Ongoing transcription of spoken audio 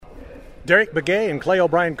Derek Begay and Clay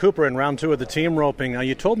O'Brien Cooper in round 2 of the team roping.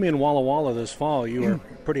 You told me in Walla Walla this fall you were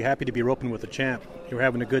pretty happy to be roping with the champ. You were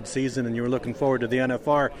having a good season and you were looking forward to the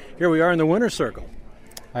NFR. Here we are in the winner's circle.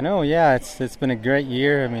 I know, yeah. It's been a great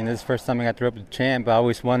year. I mean, this is the first time I got to rope with the champ. I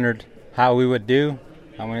always wondered how we would do.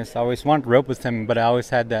 I always wanted to rope with him, but I always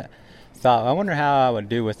had that thought, I wonder how I would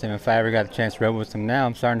do with him if I ever got a chance to rope with him. Now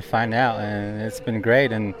I'm starting to find out, and it's been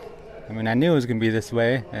great. And, I mean, I knew it was going to be this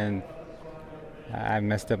way, and I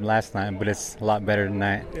messed up last night, but it's a lot better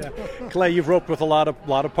tonight. Yeah. Clay, you've roped with a lot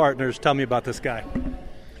of partners. Tell me about this guy.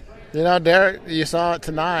 You know, Derek, you saw it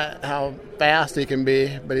tonight, how fast he can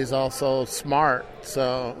be, but he's also smart.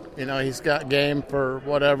 So, you know, he's got game for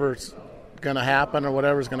whatever's going to happen or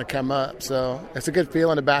whatever's going to come up. So it's a good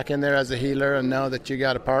feeling to back in there as a healer and know that you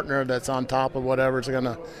got a partner that's on top of whatever's going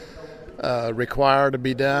to require to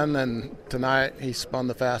be done. And tonight he spun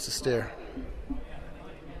the fastest steer.